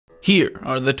Here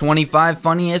are the 25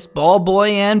 funniest ball boy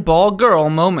and ball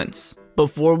girl moments.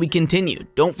 Before we continue,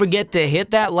 don't forget to hit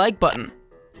that like button.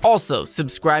 Also,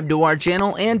 subscribe to our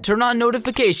channel and turn on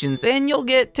notifications and you'll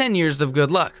get 10 years of good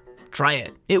luck. Try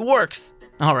it, it works.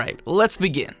 Alright, let's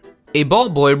begin. A ball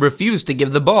boy refused to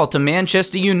give the ball to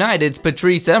Manchester United's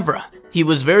Patrice Evra. He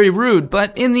was very rude,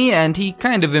 but in the end he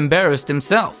kind of embarrassed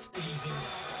himself.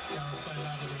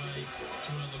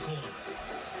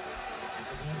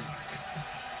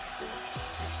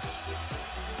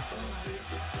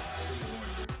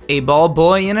 A ball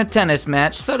boy in a tennis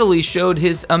match subtly showed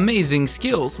his amazing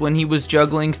skills when he was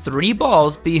juggling 3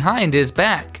 balls behind his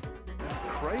back.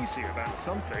 Crazy about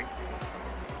something,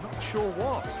 not sure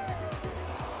what.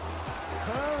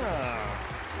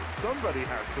 Somebody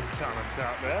has some talent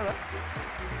out there.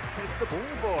 It's the ball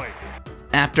boy.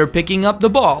 After picking up the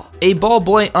ball, a ball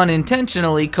boy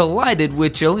unintentionally collided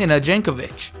with Jelena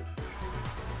Jankovic.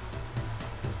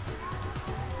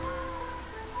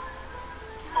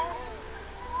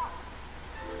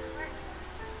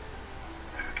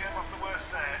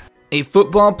 A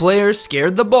football player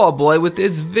scared the ball boy with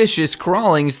his vicious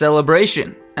crawling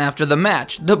celebration. After the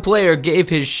match, the player gave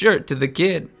his shirt to the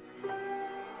kid.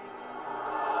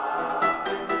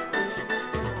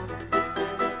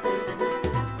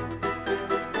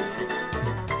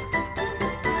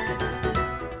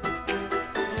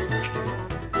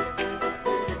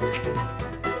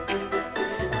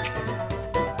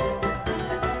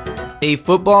 A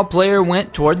football player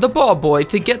went toward the ball boy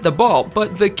to get the ball,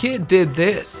 but the kid did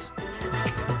this.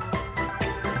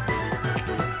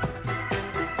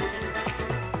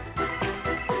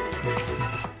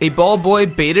 A ball boy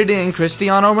baited in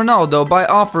Cristiano Ronaldo by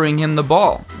offering him the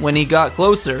ball. When he got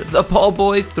closer, the ball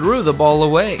boy threw the ball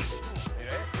away.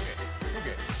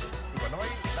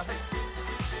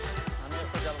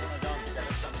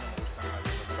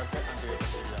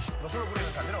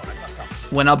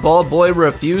 When a ball boy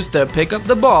refused to pick up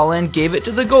the ball and gave it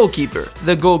to the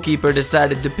goalkeeper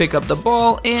decided to pick up the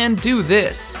ball and do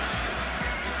this.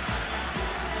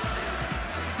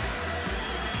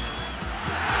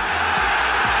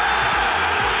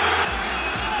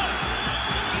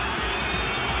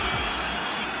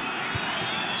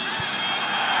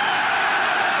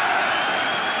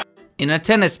 In a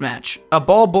tennis match, a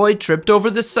ball boy tripped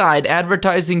over the side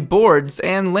advertising boards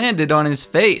and landed on his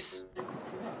face.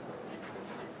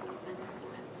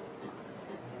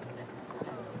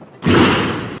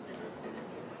 The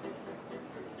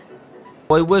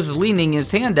boy was leaning his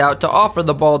hand out to offer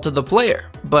the ball to the player,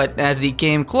 but as he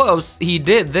came close, he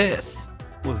did this.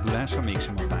 Mozdulása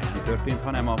mégsem a pályán történt,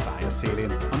 hanem a pálya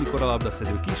szélén, amikor a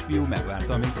labdaszedő kisfiú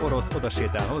megvárta, amíg orosz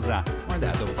odasétál hozzá, majd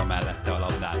eldobta mellette a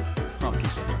labdát. A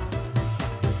kisfiú.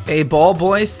 A ball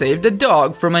boy saved a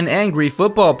dog from an angry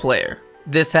football player.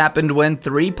 This happened when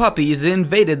 3 puppies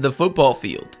invaded the football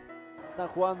field. Están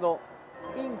jugando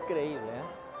increíble,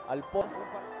 Al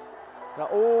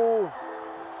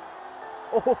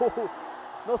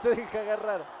no se deja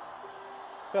agarrar.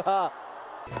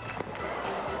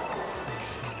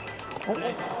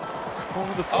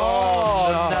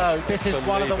 No, this is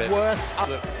one of the worst.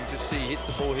 Look, you just see he hits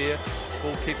the ball here.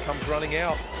 Ball keep comes running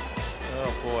out.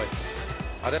 Oh boy.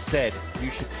 I said you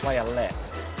should play a let.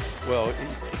 Well, in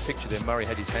the picture there, Murray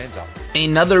had his hands up.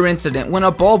 Another incident when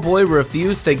a ball boy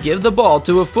refused to give the ball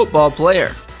to a football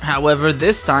player. However,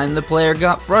 this time the player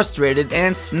got frustrated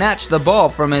and snatched the ball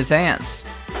from his hands.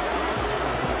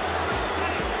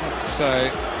 So,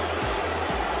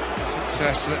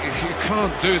 success, you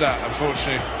can't do that,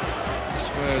 unfortunately.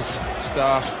 Spurs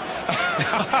staff.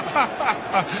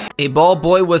 A ball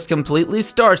boy was completely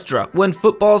starstruck when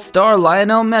football star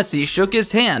Lionel Messi shook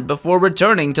his hand before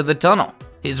returning to the tunnel.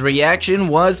 His reaction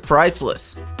was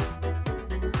priceless.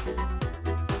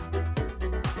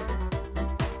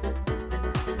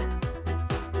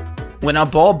 When a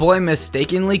ball boy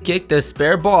mistakenly kicked a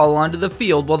spare ball onto the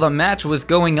field while the match was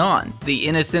going on, the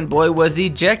innocent boy was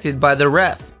ejected by the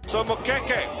ref. So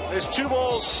Mukeke, there's 2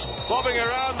 balls bobbing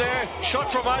around there.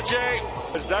 Shot from Ajay.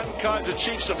 Has done Kaiser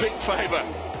Chiefs a big favour.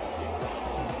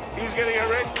 He's getting a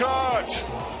red card.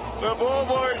 The ball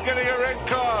boy is getting a red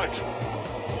card.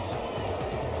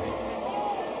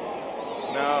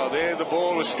 Now there the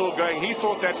ball was still going. He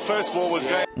thought that first ball was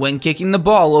going. When kicking the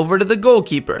ball over to the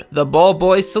goalkeeper, the ball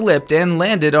boy slipped and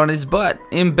landed on his butt,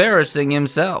 embarrassing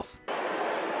himself.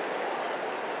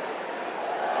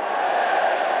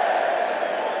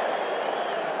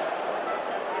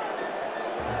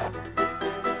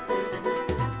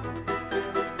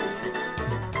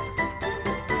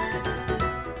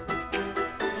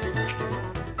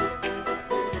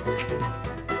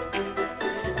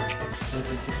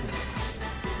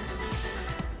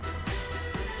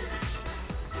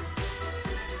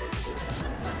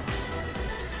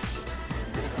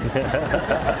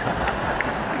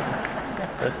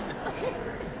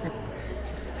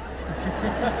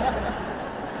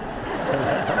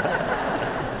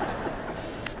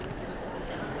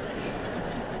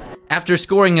 After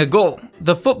scoring a goal,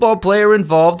 the football player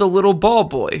involved a little ball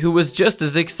boy who was just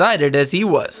as excited as he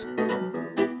was.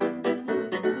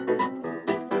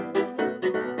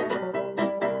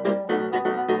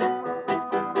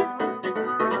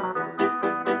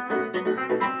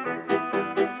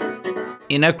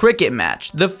 In a cricket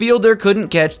match, the fielder couldn't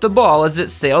catch the ball as it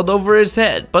sailed over his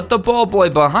head, but the ball boy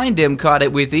behind him caught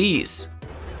it with ease.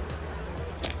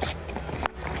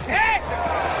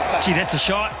 Gee, that's a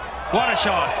shot. What a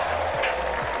shot.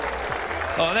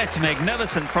 Oh, that's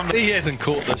magnificent from the... He hasn't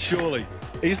caught this, surely.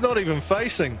 He's not even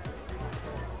facing.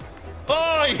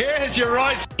 Oh, yes, you're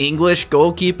right. English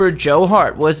goalkeeper Joe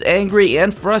Hart was angry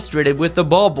and frustrated with the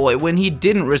ball boy when he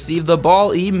didn't receive the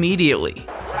ball immediately.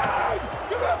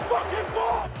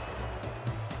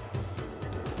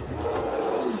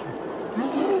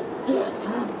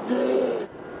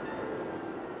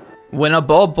 When a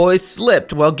ball boy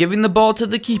slipped while giving the ball to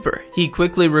the keeper, he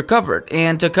quickly recovered,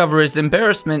 and to cover his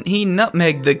embarrassment, he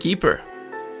nutmegged the keeper.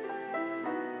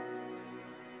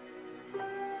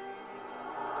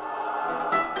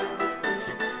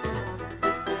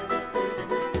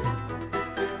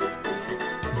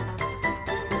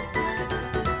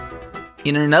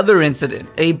 In another incident,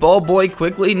 a ball boy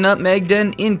quickly nutmegged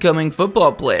an incoming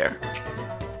football player.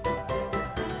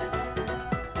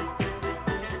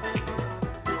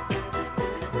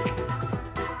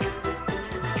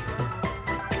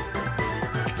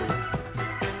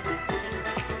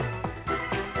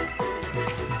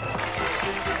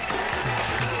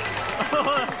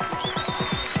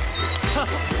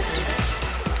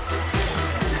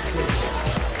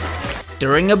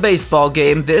 During a baseball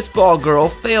game, this ball girl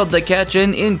failed to catch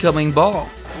an incoming ball.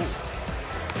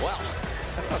 Ooh. Well,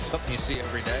 that's not something you see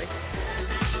every day.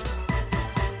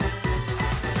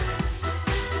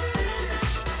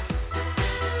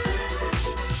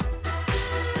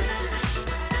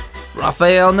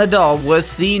 Rafael Nadal was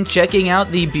seen checking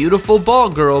out the beautiful ball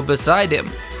girl beside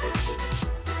him.